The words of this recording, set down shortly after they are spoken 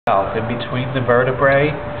in between the vertebrae.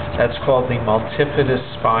 That's called the multifidus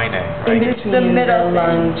spinae, right? It's the middle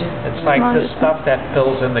lunge. It's like the stuff that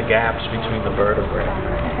fills in the gaps between the vertebrae.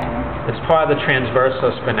 It's part of the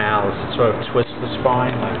transversus spinalis. It sort of twists the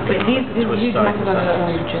spine. Like, These muscles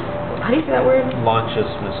are how do you say that word? Longus,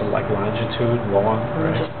 like longitude, long,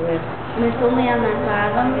 right? And it's only on the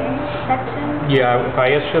bottom section? Yeah, if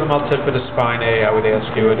I ask you the multifidus spinae, I would ask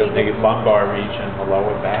you it in the lumbar region, the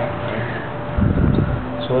lower back, right?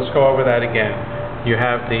 So let's go over that again. You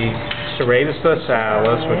have the serratus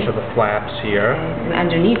dorsalis, which are the flaps here. And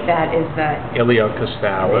underneath that is the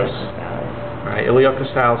iliocostalis. Right,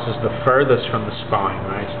 iliocostalis is the furthest from the spine,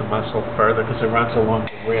 right? It's the muscle further because it runs along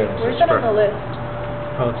the ribs. Where's that on the list?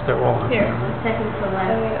 Oh, they're all on Here. Second to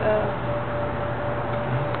left.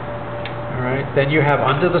 All right. Then you have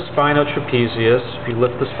under the spinal trapezius. If you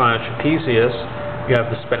lift the spinal trapezius, you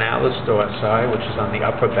have the spinalis dorsi, which is on the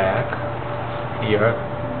upper back here.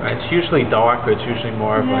 Right. It's usually darker. It's usually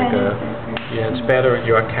more of like a it's better in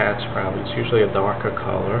your cats probably. It's usually a darker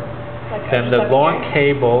color. Then the long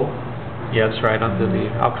cable. Yeah, it's right under the.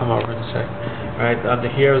 I'll come over in a second. Right under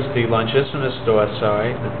here is the longissimus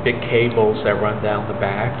dorsi, the big cables that run down the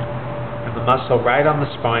back, and the muscle right on the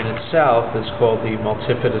spine itself is called the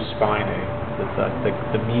multifidus spinae.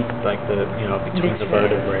 The meat, like between the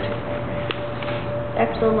vertebrae.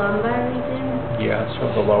 That's the lumbar region? Yeah, it's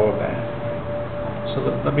from the lower back. So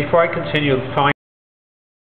before I continue,